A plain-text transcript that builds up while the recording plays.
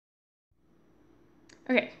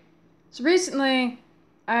Okay, so recently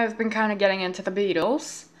I've been kind of getting into the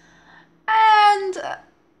Beatles, and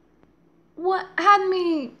what had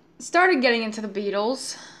me started getting into the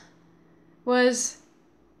Beatles was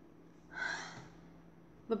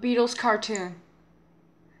the Beatles cartoon.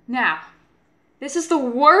 Now, this is the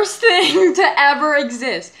worst thing to ever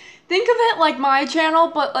exist. Think of it like my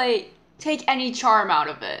channel, but like take any charm out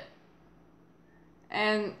of it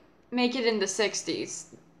and make it in the 60s.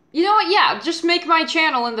 You know what? Yeah, just make my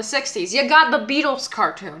channel in the 60s. You got the Beatles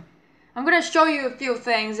cartoon. I'm gonna show you a few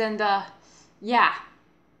things and yeah.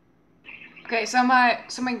 Okay, so my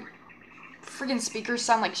freaking speakers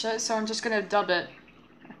sound like shit, so I'm just gonna dub it.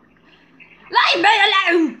 Leave me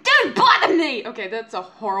alone! Don't bother me! Okay, that's a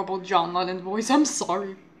horrible John Lennon voice, I'm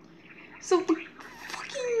sorry. So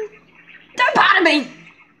fucking don't bother me!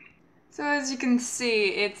 So as you can see,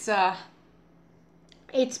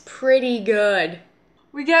 it's pretty good.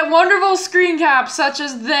 We get wonderful screen caps such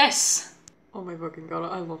as this. Oh my fucking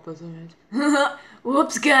god, I love this image.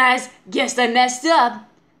 Whoops guys, guess I messed up.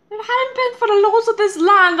 If it hadn't been for the laws of this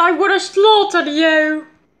land, I would have slaughtered you.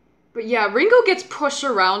 But yeah, Ringo gets pushed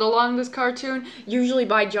around along this cartoon, usually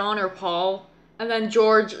by John or Paul. And then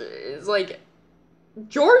George is like,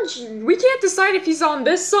 George, we can't decide if he's on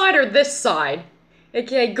this side or this side.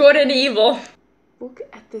 Okay, good and evil. Look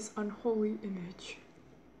at this unholy image.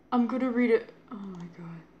 I'm gonna read it. Oh my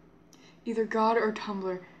god. Either God or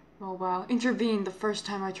Tumblr. Oh wow. Intervened the first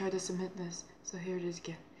time I tried to submit this. So here it is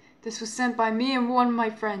again. This was sent by me and one of my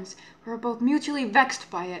friends. We were both mutually vexed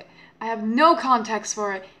by it. I have no context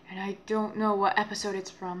for it, and I don't know what episode it's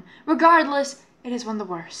from. Regardless, it is one of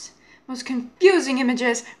the worst, most confusing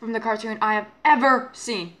images from the cartoon I have ever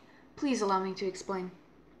seen. Please allow me to explain.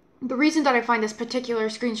 The reason that I find this particular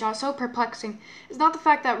screenshot so perplexing is not the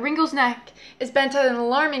fact that Ringo's neck is bent at an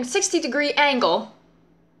alarming 60-degree angle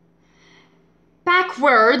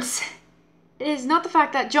backwards. It is not the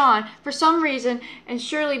fact that John, for some reason, and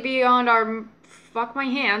surely beyond our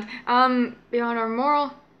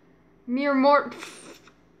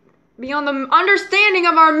beyond the understanding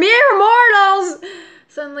of our mere mortals,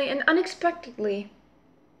 suddenly and unexpectedly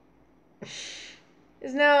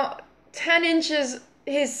is now 10 inches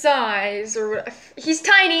his size, or he's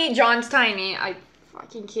tiny. John's tiny. I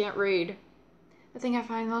fucking can't read. The thing I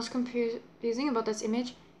find most confusing about this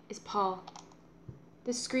image is Paul.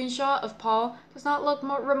 This screenshot of Paul does not look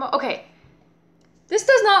more remote. Okay, this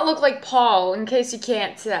does not look like Paul, in case you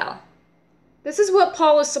can't tell. This is what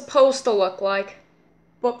Paul is supposed to look like,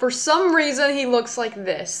 but for some reason he looks like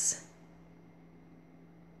this.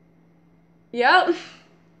 Yep.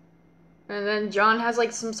 And then John has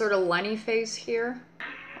like some sort of Lenny face here.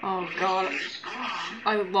 Oh god,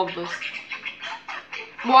 I love this.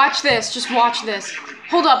 Watch this, just watch this.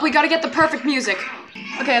 Hold up, we gotta get the perfect music.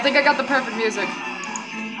 Okay, I think I got the perfect music.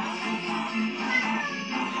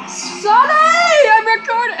 Sonny, I'm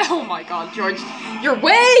recording. Oh my god, George, you're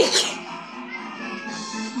awake!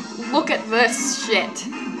 Look at this shit.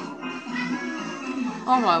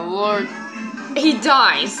 Oh my lord. He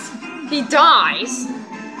dies. He dies.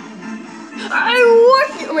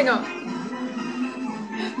 Wait, no.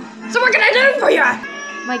 So what can I do for you?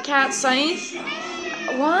 My cat, Sonny.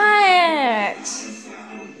 What?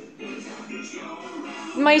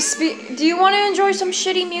 Do you want to enjoy some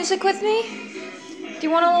shitty music with me? Do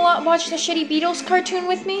you want to watch the shitty Beatles cartoon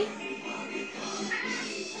with me?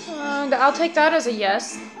 I'll take that as a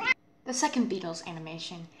yes. The second Beatles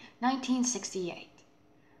animation, 1968.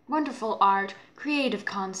 Wonderful art, creative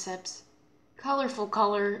concepts, colorful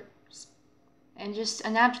colors, and just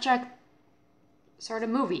an abstract sort of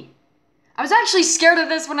movie. I was actually scared of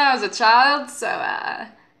this when I was a child, so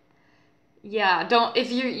yeah,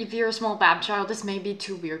 if you're a small bab child, this may be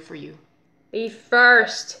too weird for you. The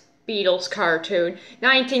first Beatles cartoon,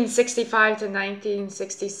 1965 to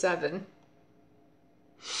 1967.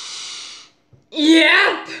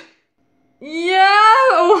 Yep! Yeah!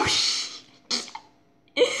 Oh, shit.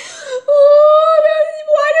 Oh,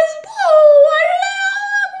 why does Paul? Why do they all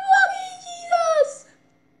look fucking Jesus?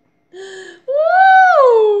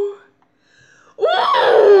 Whoa!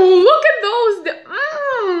 Whoa! Look at those!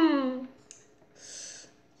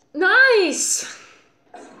 Nice!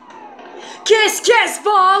 Kiss, kiss,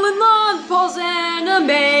 fall in love, Paul's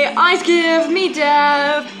anime, eyes give me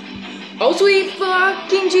death. Oh sweet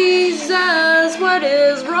fucking Jesus, what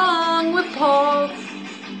is wrong with Paul?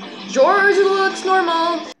 George looks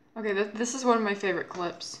normal. Okay, this is one of my favorite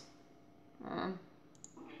clips.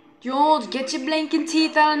 George, get your blinking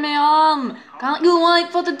teeth out of my arm. Can't you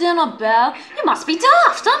wait for the dinner bell? You must be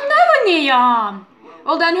daft, I'm knowing your yarn.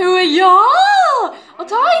 Well then who are you? A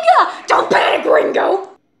tiger! Don't panic, Ringo!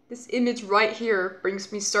 This image right here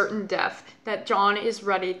brings me certain death that John is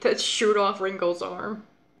ready to shoot off Ringo's arm.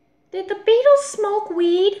 Did the Beatles smoke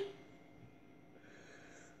weed?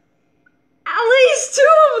 At least 2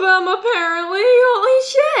 of them, apparently. Holy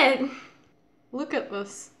shit. Look at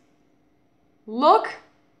this. Look.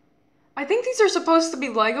 I think these are supposed to be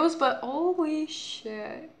Legos, but holy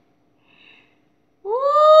shit.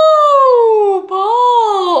 Woo,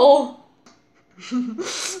 Paul. I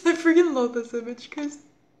freaking love this image because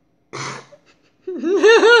I don't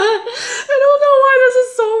know why this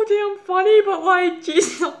is so damn funny, but like,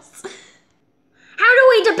 Jesus. How do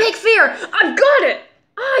we depict fear? I've got it!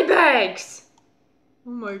 Eye bags!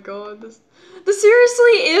 Oh my god, this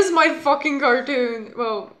seriously is my fucking cartoon.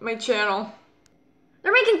 Well, my channel.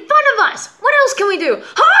 They're making fun of us! What else can we do?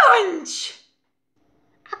 Hunch!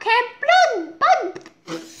 I can't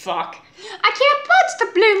Fuck. I can't punch the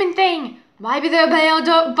blooming thing! Maybe there'll be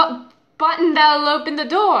a button that'll open the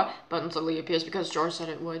door. Button suddenly appears because George said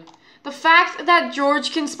it would. The fact that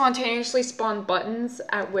George can spontaneously spawn buttons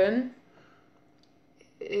at whim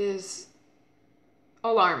is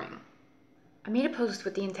alarming. I made a post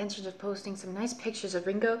with the intention of posting some nice pictures of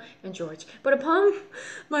Ringo and George, but upon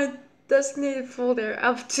my designated folder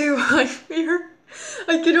of 2 I fear,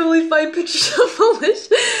 I could only find pictures of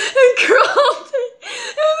Alicia and Crofty,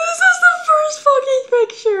 and this is the first fucking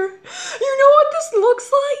picture. You know what this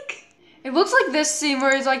looks like? It looks like this scene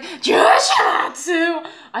where he's like, Joshatsu,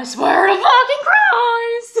 I swear to fucking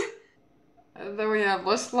Christ. And then we have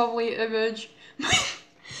this lovely image.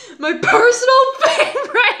 My personal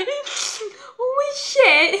favorite. Holy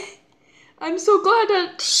shit. I'm so glad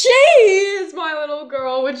that she is my little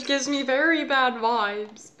girl, which gives me very bad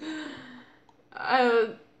vibes.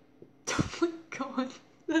 Oh my god.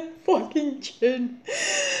 That fucking chin.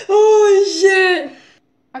 Holy shit.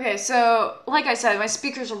 Okay, so, like I said, my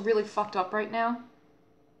speakers are really fucked up right now.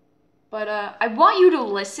 But, I want you to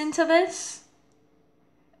listen to this.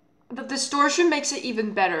 The distortion makes it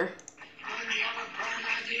even better.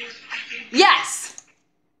 Yes!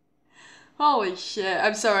 Holy shit,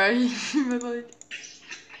 I'm sorry.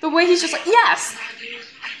 The way he's just like, yes!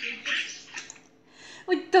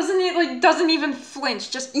 Like, doesn't even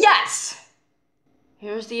flinch, just, yes!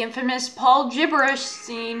 Here's the infamous Paul gibberish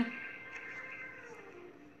scene.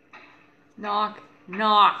 Knock,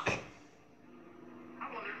 knock.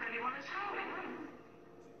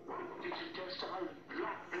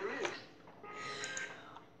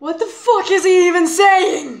 What the fuck is he even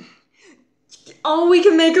saying? All we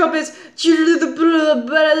can make up is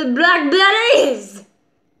the blackberries.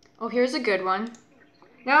 Oh, here's a good one.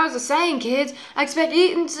 Now, as a saying, kids, I expect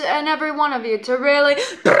each and every one of you to really.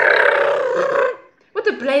 What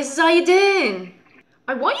the blazes are you doing?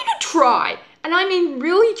 I want you to try, and I mean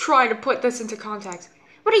really try to put this into context.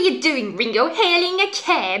 What are you doing, Ringo? Hailing a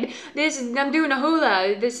cab? I'm doing a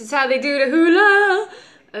hula. This is how they do the hula.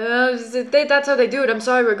 That's how they do it. I'm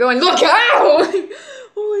sorry, we're going. Look out!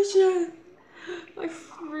 Holy shit. I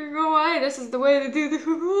freak away. This is the way to do the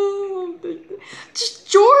hula. Just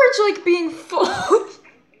George, like, being full.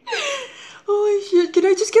 Holy shit. Can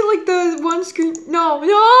I just get, like, the one screen? No.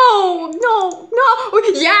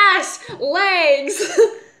 Okay, yes! Legs!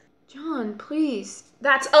 John, please.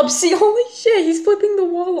 That's upsy. Holy shit, he's flipping the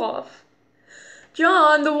wall off.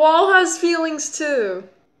 John, the wall has feelings too.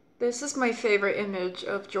 This is my favorite image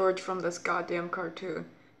of George from this goddamn cartoon.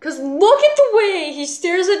 Cause look at the way he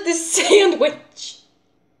stares at this sandwich.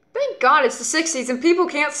 Thank God it's the 60s and people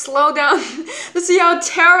can't slow down to see how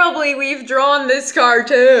terribly we've drawn this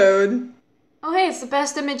cartoon. Oh hey, it's the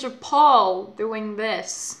best image of Paul doing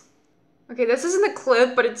this. Okay, this isn't a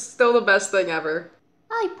clip, but it's still the best thing ever.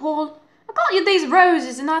 Hi Paul, I got you these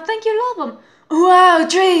roses and I think you love them. Wow,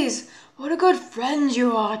 trees! What a good friend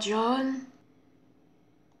you are, John.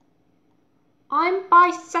 I'm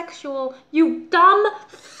bisexual, you dumb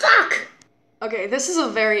fuck! Okay, this is a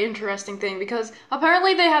very interesting thing because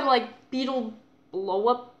apparently they had like Beatle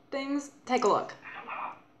blow-up things. Take a look.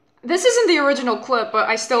 This isn't the original clip, but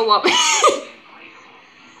I still love it.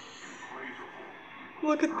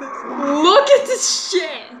 Look at this. Look at this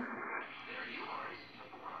shit!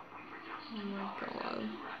 Oh my god.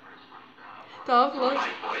 Tough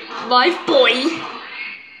life boy!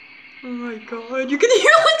 Oh my god, you can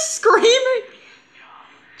hear like screaming!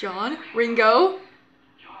 John, Ringo,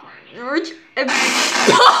 George, and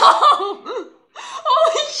Paul!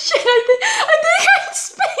 Holy shit, I think my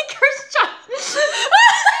speakers just...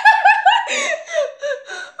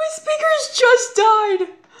 my speakers just died!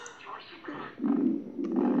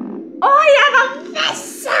 I have a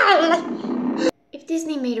vessel! If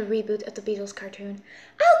Disney made a reboot of the Beatles cartoon.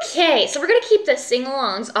 Okay, so we're gonna keep the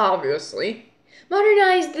sing-alongs, obviously.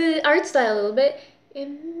 modernize the art style a little bit.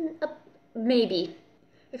 Maybe.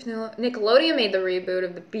 If Nickelodeon made the reboot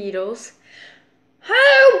of the Beatles,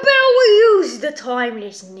 how about we use the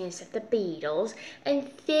timelessness of the Beatles and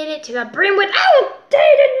fit it to the brim with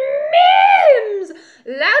outdated memes,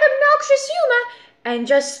 loud obnoxious humor, and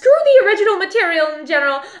just screw the original material in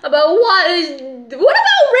general about what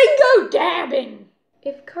about Ringo dabbing?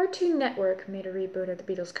 If Cartoon Network made a reboot of the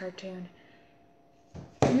Beatles cartoon,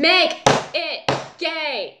 make it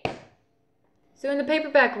gay! So in the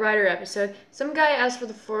Paperback Writer episode, some guy asked for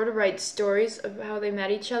the four to write stories of how they met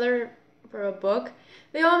each other for a book.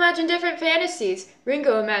 They all imagine different fantasies.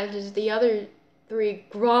 Ringo imagines the other three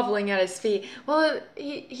groveling at his feet. Well,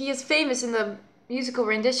 he is famous in the musical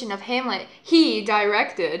rendition of Hamlet he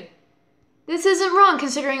directed. This isn't wrong,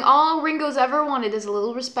 considering all Ringo's ever wanted is a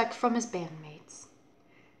little respect from his bandmates.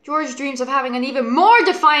 George dreams of having an even more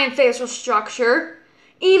defiant facial structure.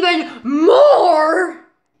 Even more!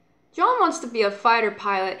 John wants to be a fighter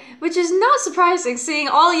pilot, which is not surprising, seeing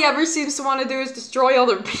all he ever seems to want to do is destroy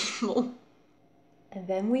other people. And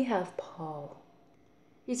then we have Paul.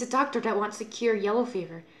 He's a doctor that wants to cure yellow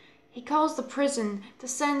fever. He calls the prison to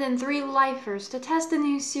send in 3 lifers to test a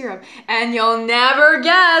new serum. And you'll never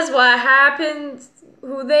guess what happens,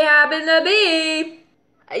 who they happen to be.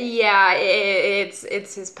 Yeah,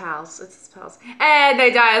 it's his pals. It's his pals. And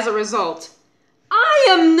they die as a result. I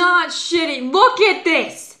am not shitting. Look at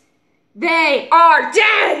this. They are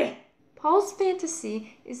dead! Paul's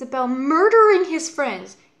fantasy is about murdering his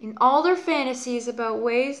friends. In all their fantasies about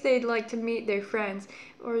ways they'd like to meet their friends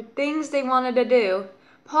or things they wanted to do,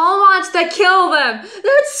 Paul wants to kill them.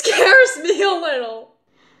 That scares me a little.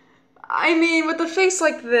 I mean, with a face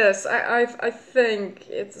like this, I think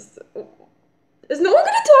it's... Is no one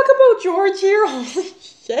gonna talk about George here? Holy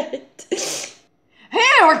shit.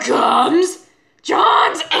 Here comes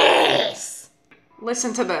John's ace!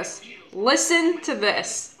 Listen to this. Listen to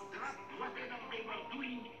this.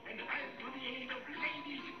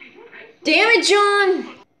 Damn it,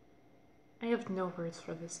 John! I have no words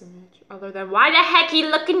for this image, other than why the heck he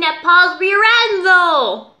looking at Paul's rear end,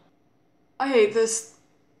 though? I hate this.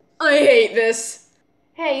 I hate this.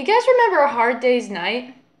 Hey, you guys remember A Hard Day's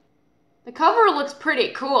Night? The cover looks pretty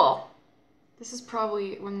cool. This is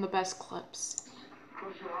probably one of the best clips.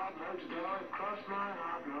 Cross your heart, no to die. Cross my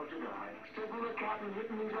heart, no to die. Step on the captain,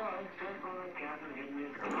 hit me die. Step on the captain, hit me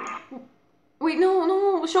die. Wait,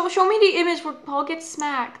 no. Show me the image where Paul gets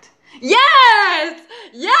smacked. Yes!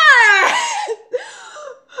 Yes!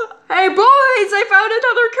 Hey boys, I found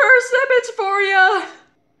another cursed image for you.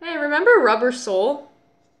 Hey, remember Rubber Soul?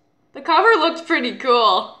 The cover looked pretty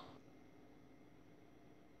cool.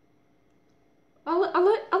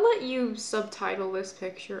 I'll let you subtitle this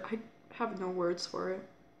picture. I have no words for it.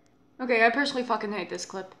 Okay, I personally fucking hate this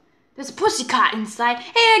clip. There's a pussy caught inside.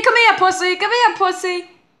 Hey, come here, pussy! Come here, pussy!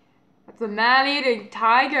 That's a man-eating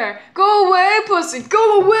tiger. Go away, pussy!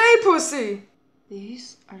 Go away, pussy!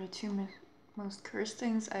 These are the 2 most cursed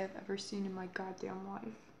things I have ever seen in my goddamn life.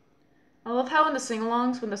 I love how in the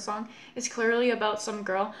sing-alongs, when the song is clearly about some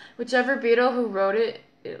girl, whichever Beatle who wrote it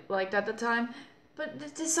liked at the time, but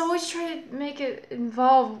this always try to make it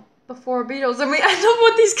involve the 4 Beatles, and we end up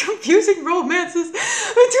with these confusing romances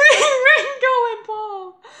between Ringo and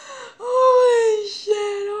Paul. Holy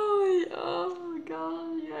shit, oh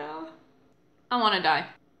god, yeah. I want to die.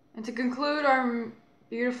 And to conclude our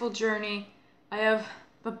beautiful journey, I have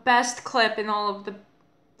the best clip in all of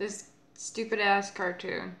this stupid ass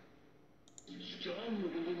cartoon.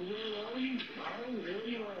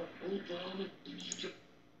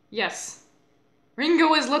 Yes.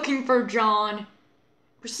 Ringo is looking for John.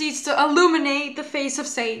 Proceeds to illuminate the face of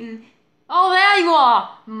Satan. Oh, there you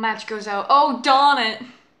are! Match goes out. Oh, darn it.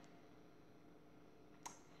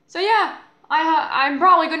 So yeah, I'm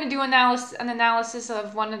probably going to do an analysis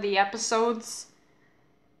of one of the episodes.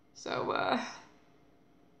 So,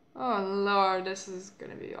 oh lord, this is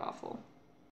going to be awful.